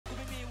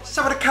ส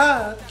วัสดีค่ะ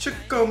ชุก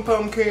กมผ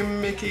มคือ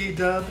มิกกี้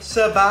ดับส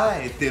บาย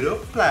ดีหรือ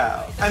เปล่า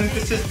and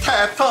this is แท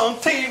ทอง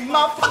ทีมม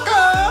าปะก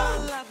ะ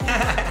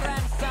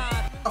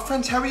Oh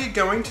friends, how are you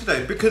going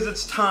today? Because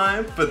it's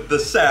time for the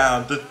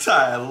sound of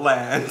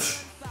Thailand.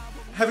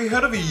 Have you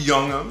heard of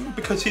YOUNGOHM?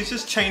 Because he's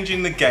just changing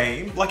the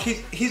game. Like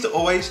he's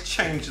always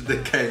changed the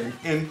game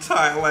in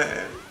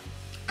Thailand.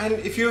 And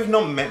if you have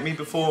not met me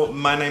before,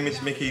 my name is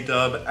Mickey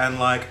Dub and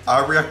like I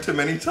react to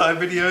many Thai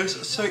videos.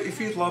 So if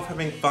you love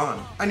having fun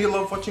and you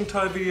love watching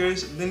Thai videos,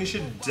 then you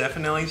should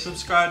definitely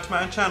subscribe to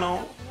my channel.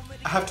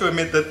 I have to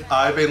admit that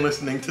I've been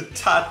listening to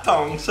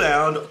Tong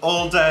sound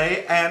all day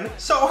and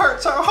so hard.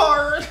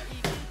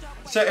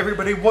 So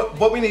everybody,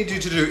 what we need you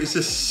to do is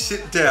just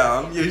sit down.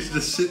 You need to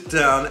just sit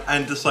down and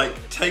just like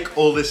take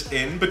all this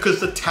in because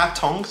the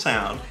Tong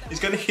sound is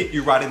going to hit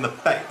you right in the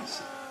face.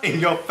 In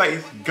your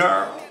face,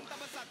 girl.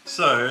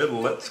 So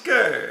let's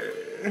go.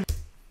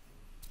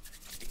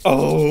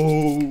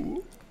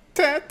 Oh,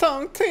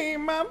 Tong team,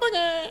 my boy.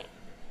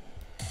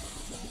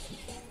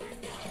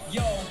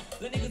 Yo,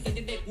 และนี่คือเสียง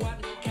เด็กวัด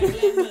แข็งแร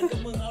งเหมือนกับ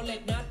มึงเอาเหล็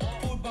กนัด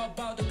พูดเบ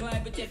าๆแต่กลาย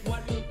เป็น7 วั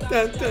ดตันก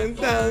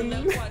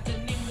ว่าจะ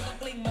นิ่มก็ต้อง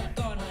กลิ้งมา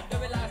ก่อนได้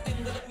เวลาซิ่ง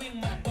ก็ต้องวิ่ง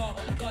มาบอก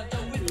ก่อนจะ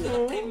วิ่งก็ต้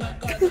องกลิ้งมา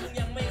ก่อนมึง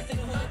ยังไม่ซิ่ง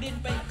ก็ดิ้น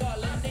ไปก่อน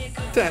และนี่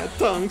คือแต่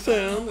ท้องเสี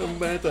ยง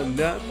ไปตัน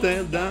ดะเต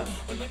ดะ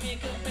มันไม่มี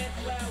เครื่องเพชร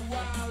แววว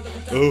าว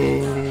โอ้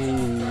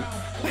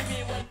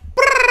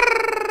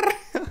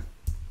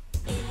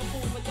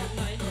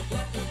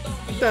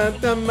แต่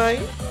ทำไม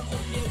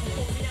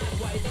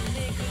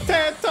แ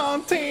ต่ตอน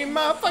ที่ม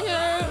าฟัง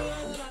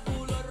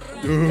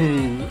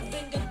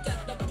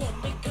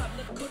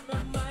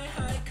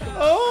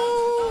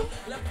Oh,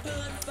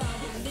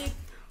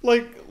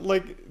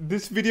 like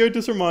this video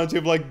just reminds me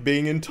of like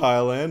being in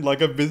Thailand. Like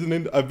I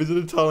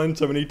visited Thailand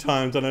so many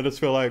times, and I just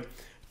feel like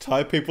Thai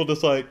people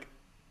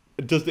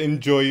just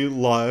enjoy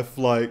life,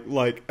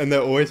 like, and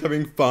they're always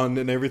having fun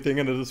and everything.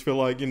 And I just feel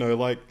like, you know,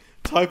 like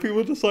Thai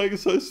people just like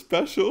so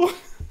special.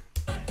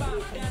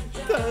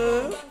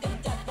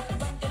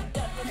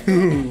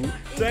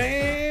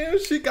 Damn,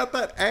 she got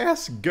that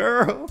ass,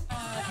 girl.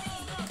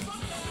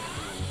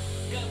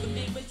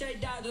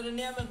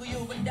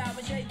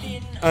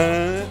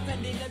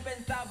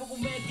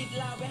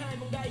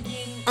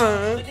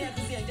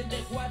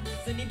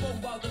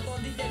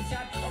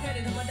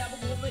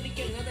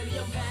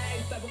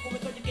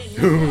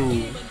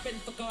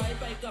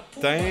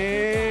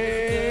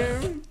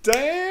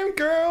 Damn,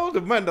 girl,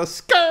 the man, the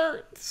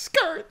skirt.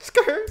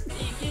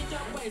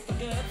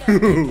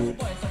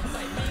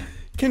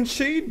 Can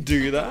she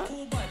do that?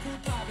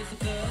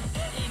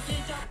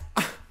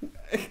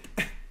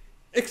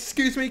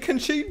 Excuse me, can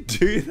she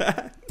do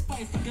that?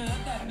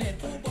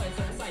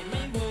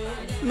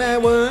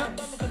 Never.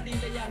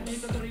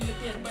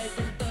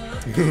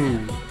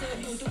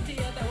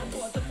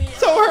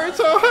 So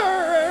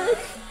hurt.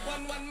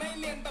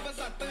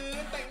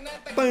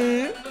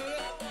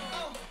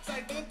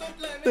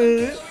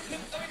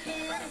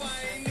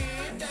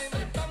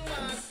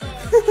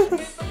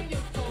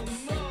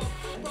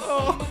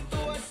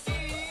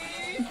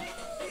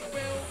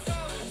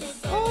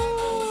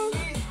 Oh.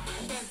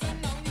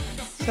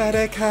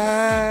 Sadaka.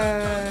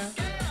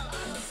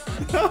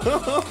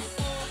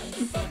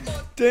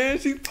 Damn,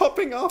 she's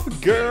popping off,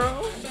 girl.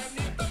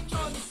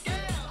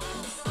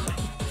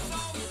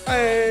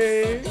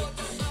 Hey.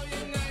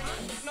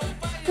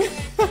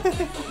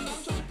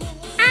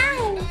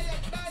 Ow.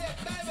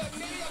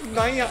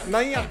 Naya.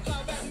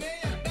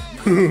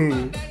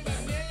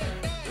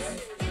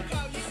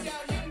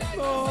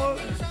 Oh.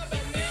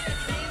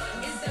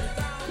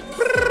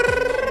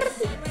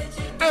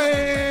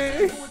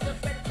 Hey.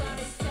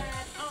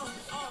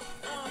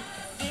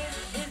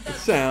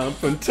 Sound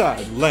from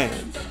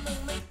Thailand.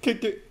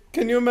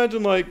 Can you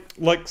imagine like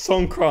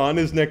Songkran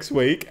is next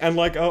week, and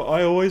like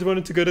I always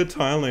wanted to go to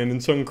Thailand in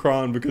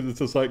Songkran because it's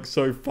just like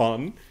so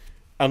fun,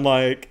 and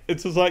like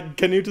it's just like,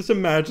 can you just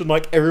imagine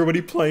like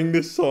everybody playing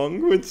this song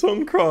with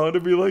Songkran?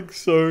 It'd be like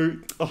so,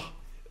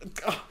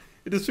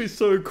 it'd just be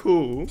so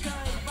cool.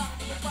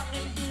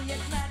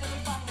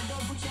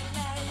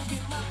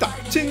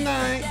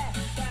 Tonight.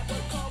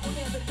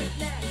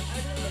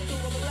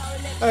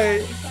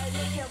 Hey.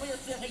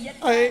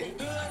 Hey.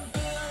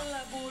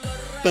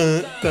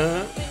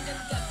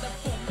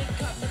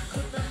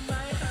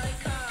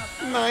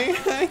 My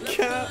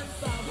haircut.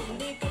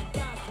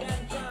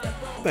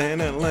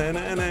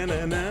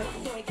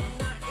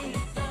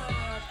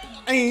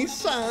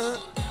 Isa.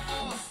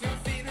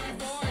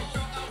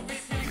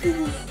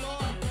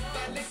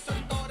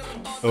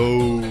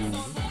 Oh.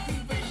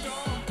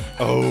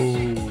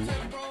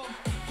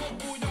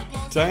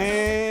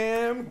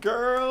 Damn,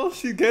 girl,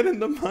 she's getting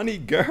the money,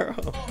 girl.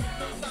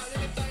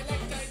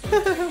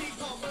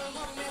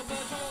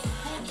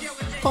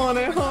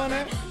 Honey.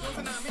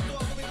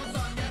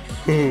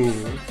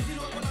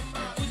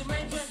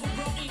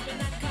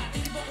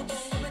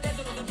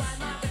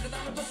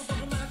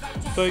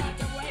 Like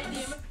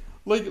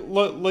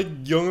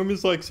YOUNGOHM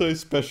is like so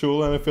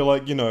special, and I feel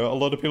like, you know, a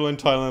lot of people in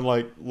Thailand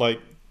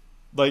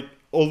like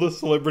all the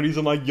celebrities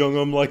and like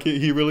YOUNGOHM, like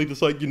he really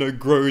just like, you know,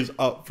 grows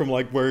up from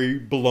like where he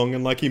belonged,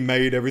 and like he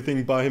made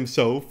everything by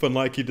himself, and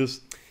like he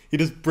just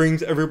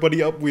brings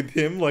everybody up with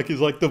him. Like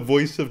he's like the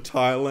voice of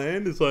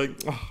Thailand. It's like,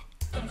 oh.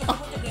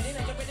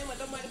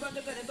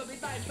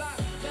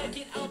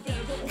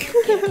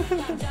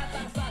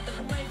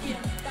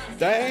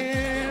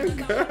 Damn,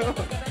 girl.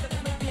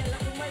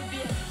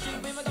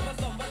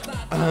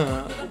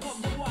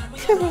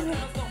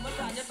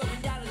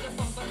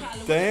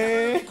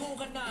 Damn.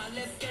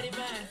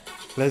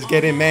 Let's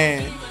get it,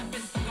 man.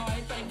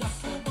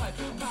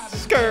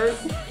 Skirt.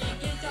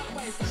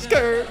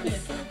 Skirt.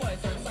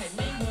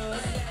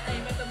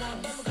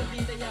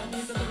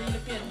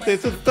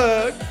 This is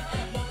thug.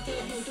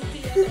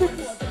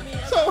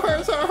 So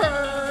her, so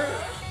her.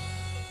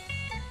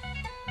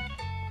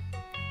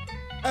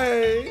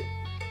 Hey.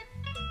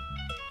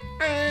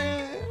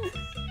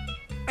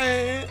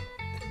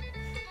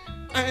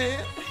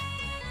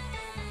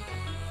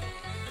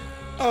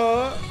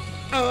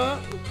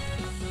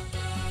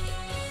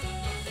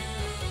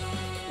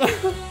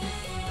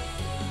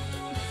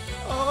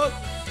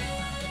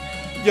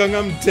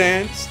 YOUNGOHM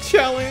dance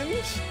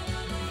challenge.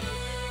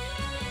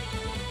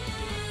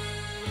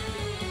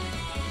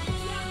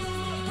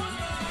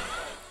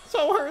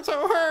 So her,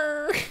 so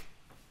her.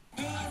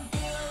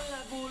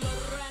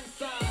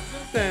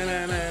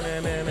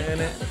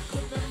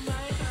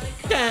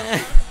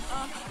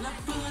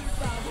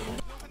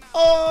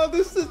 Oh,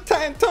 this is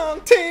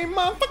THATTHONG team,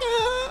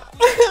 motherfucker.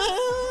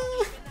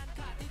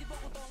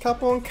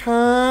 Come on,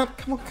 Cap.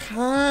 Come on,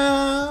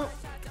 Cap.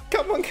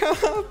 Come on,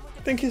 Cap.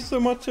 Thank you so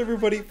much,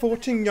 everybody, for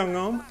watching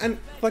YOUNGOHM, and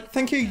like,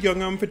 thank you,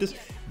 YOUNGOHM, for just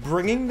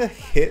bringing the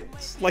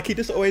hits. Like, he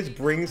just always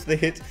brings the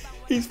hits.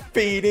 He's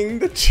feeding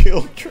the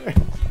children.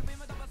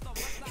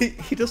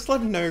 He just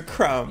left no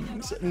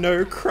crumbs.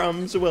 No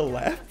crumbs were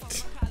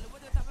left.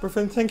 But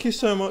friends, thank you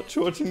so much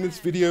for watching this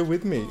video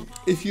with me.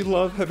 If you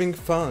love having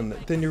fun,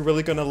 then you're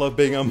really gonna love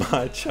being on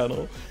my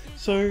channel.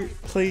 So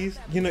please,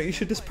 you know, you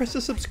should just press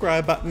the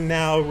subscribe button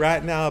now,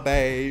 right now,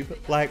 babe.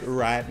 Like,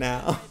 right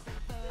now.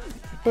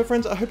 But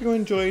friends, I hope you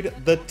enjoyed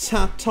the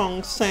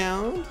THATTHONG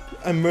sound.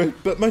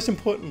 But most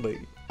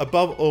importantly,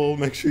 above all,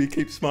 make sure you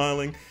keep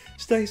smiling,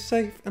 stay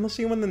safe, and I'll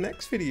see you in the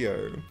next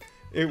video.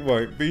 It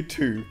won't be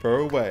too far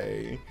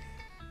away.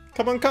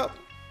 Come on, Cup.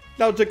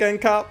 Lao Gang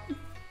Cup.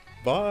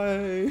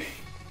 Bye.